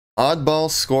Oddball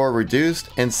score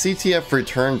reduced and CTF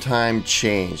return time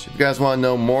changed. If you guys want to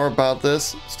know more about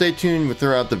this, stay tuned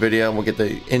throughout the video and we'll get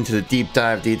into the deep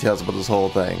dive details about this whole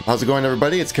thing. How's it going,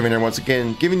 everybody? It's Kevin here once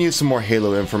again, giving you some more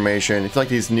Halo information. If you like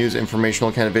these news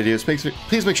informational kind of videos,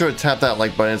 please make sure to tap that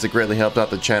like button as it greatly helps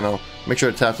out the channel. Make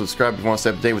sure to tap subscribe if you want to stay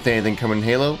up to date with anything coming in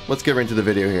Halo. Let's get right into the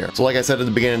video here. So like I said at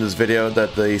the beginning of this video,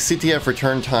 that the CTF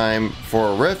return time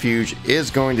for Refuge is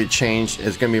going to change.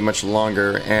 It's going to be much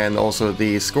longer, and also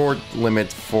the score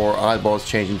limit for Oddball is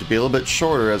changing to be a little bit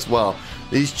shorter as well.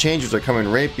 These changes are coming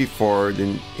right before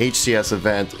the HCS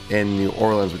event in New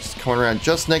Orleans, which is coming around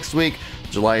just next week,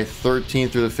 July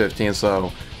 13th through the 15th.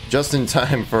 So just in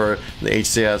time for the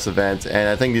HCS event, and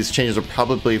I think these changes are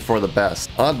probably for the best.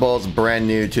 Oddball is brand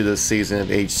new to this season of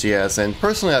HCS, and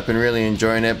personally I've been really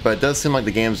enjoying it, but it does seem like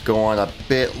the games go on a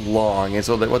bit long, and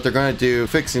so what they're going to do,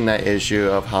 fixing that issue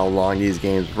of how long these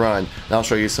games run. And I'll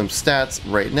show you some stats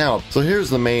right now. So here's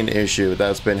the main issue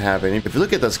that's been happening. If you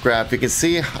look at this graph, you can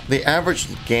see the average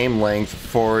game length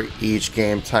for each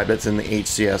game type that's in the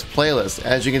HCS playlist.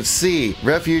 As you can see,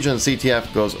 Refuge on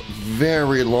CTF goes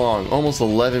very long, almost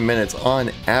 11 minutes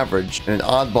on average, and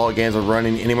Oddball games are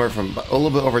running anywhere from a little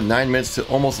bit over 9 minutes to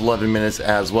almost 11 minutes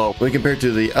as well. When compared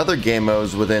to the other game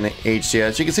modes within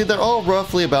HCS, you can see they're all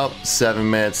roughly about 7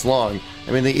 minutes long.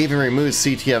 I mean, they even removed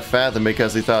CTF Fathom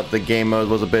because they thought the game mode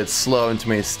was a bit slow and too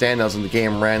many standouts and the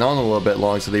game ran on a little bit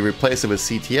long, so they replaced it with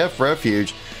CTF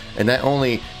Refuge, and that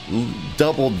only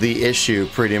doubled the issue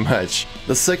pretty much.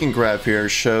 The second graph here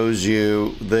shows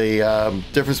you the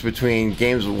difference between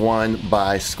games won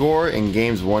by score and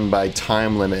games won by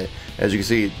time limit. As you can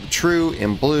see, true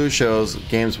in blue shows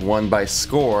games won by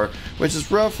score, which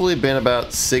has roughly been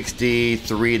about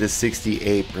 63 to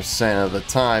 68% of the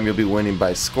time you'll be winning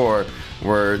by score,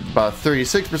 where about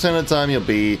 36% of the time you'll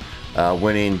be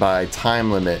winning by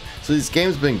time limit. So these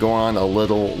games have been going on a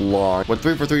little long. What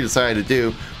 343 decided to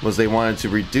do was they wanted to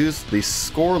reduce the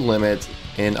score limit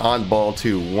in Oddball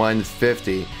to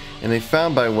 150, and they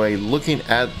found by looking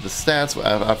at the stats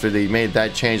after they made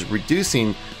that change,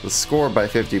 reducing the score by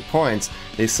 50 points,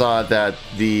 they saw that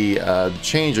the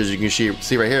changes you can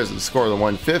see right here is the score of the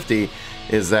 150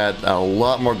 is that a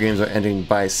lot more games are ending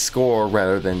by score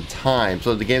rather than time,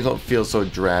 so the games don't feel so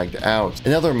dragged out.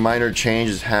 Another minor change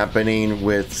is happening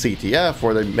with CTF,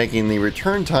 where they're making the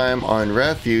return time on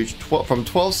Refuge from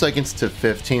 12 seconds to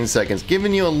 15 seconds,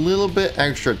 giving you a little bit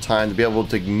extra time to be able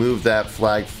to move that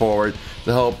flag forward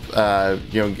to help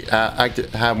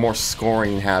have more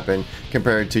scoring happen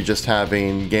compared to just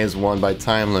having games won by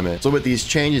time limit. So with these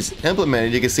changes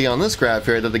implemented, you can see on this graph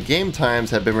here that the game times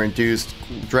have been reduced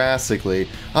drastically.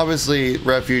 Obviously,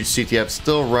 Refuge CTF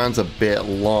still runs a bit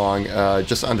long,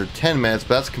 just under 10 minutes,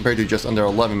 but that's compared to just under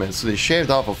 11 minutes. So they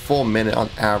shaved off a full minute on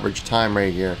average time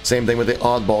right here. Same thing with the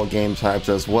Oddball game types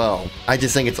as well. I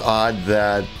just think it's odd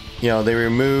that, they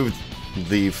removed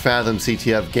the Fathom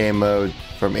CTF game mode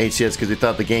from HCS because they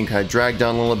thought the game kind of dragged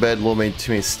on a little bit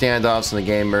too many standoffs, and the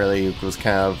game really was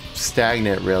kind of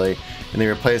stagnant really, and they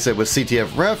replaced it with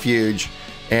CTF Refuge,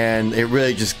 and it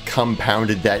really just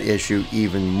compounded that issue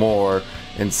even more.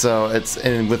 And so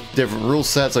and with different rule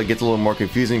sets, so it gets a little more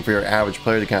confusing for your average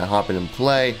player to kind of hop in and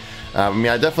play. I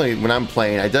mean, when I'm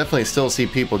playing, I definitely still see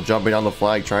people jumping on the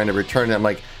flag trying to return it. I'm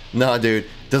like, nah dude,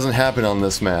 doesn't happen on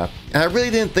this map. And I really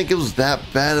didn't think it was that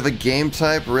bad of a game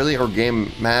type really, or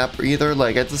game map either.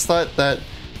 Like, I just thought that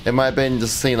it might have been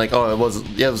just saying like, oh, it was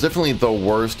definitely the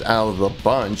worst out of the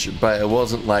bunch, but it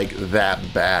wasn't like that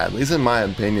bad, at least in my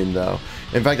opinion though.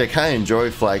 In fact, I kind of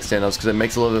enjoy flag standouts because it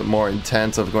makes it a little bit more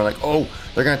intense of going like, oh,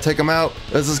 they're gonna take them out,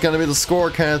 this is gonna be the score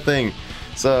kind of thing.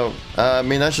 So I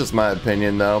mean, that's just my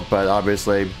opinion though, but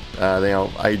obviously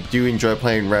I do enjoy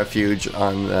playing Refuge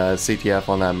on CTF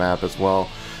on that map as well.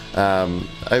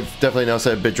 I've definitely noticed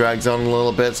that it drags on a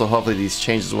little bit, so hopefully these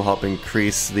changes will help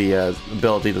increase the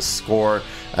ability to score.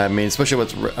 I mean, especially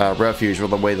with Refuge,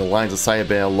 with the way the lines of sight have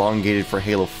been elongated for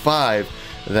Halo 5,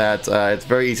 that it's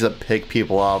very easy to pick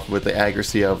people off with the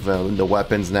accuracy of the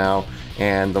weapons now,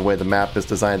 and the way the map is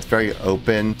designed. It's very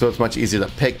open, so it's much easier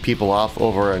to pick people off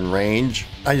over in range.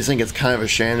 I just think it's kind of a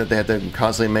shame that they have to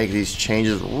constantly make these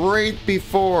changes right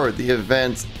before the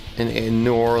event in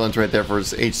New Orleans right there for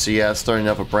HCS, starting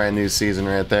up a brand new season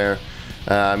right there.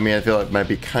 I mean, I feel like it might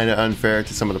be kind of unfair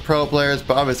to some of the pro players,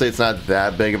 but obviously it's not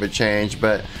that big of a change.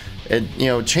 But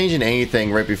changing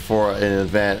anything right before an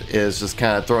event is just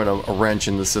kind of throwing a wrench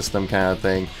in the system kind of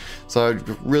thing. So I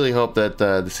really hope that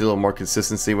to see a little more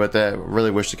consistency with it. I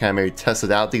really wish to kind of maybe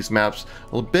tested out these maps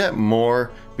a little bit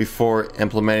more before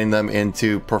implementing them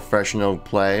into professional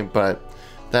play, but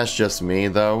That's just me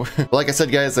though. Like I said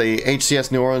guys, the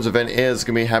HCS New Orleans event is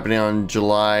going to be happening on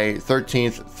July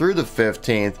 13th through the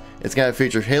 15th. It's going to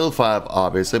feature Halo 5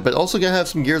 obviously, but also going to have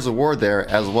some Gears of War there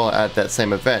as well at that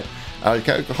same event.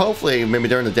 Hopefully maybe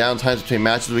during the downtimes between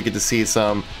matches we get to see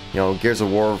some, you know, Gears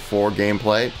of War 4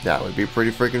 gameplay. That would be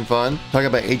pretty freaking fun. Talking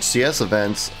about HCS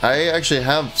events, I actually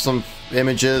have some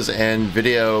images and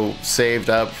video saved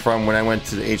up from when I went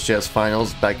to the HCS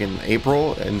finals back in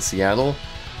April in Seattle.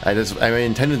 I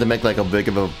intended to make like a bit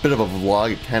of a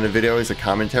vlog kind of video as a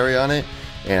commentary on it,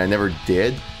 and I never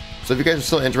did. So if you guys are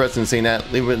still interested in seeing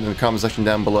that, leave it in the comment section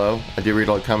down below. I do read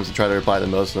all the comments and try to reply to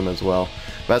most of them as well.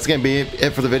 But that's going to be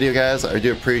it for the video, guys. I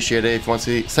do appreciate it. If you want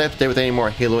to stay up to date with any more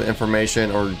Halo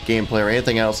information or gameplay or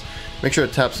anything else, make sure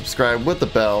to tap subscribe with the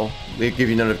bell. We give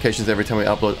you notifications every time we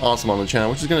upload awesome on the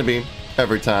channel, which is going to be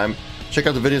every time. Check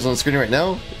out the videos on the screen right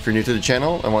now if you're new to the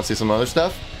channel and want to see some other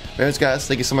stuff. Anyways guys,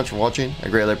 thank you so much for watching. I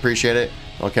greatly appreciate it.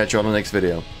 I'll catch you on the next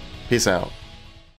video. Peace out.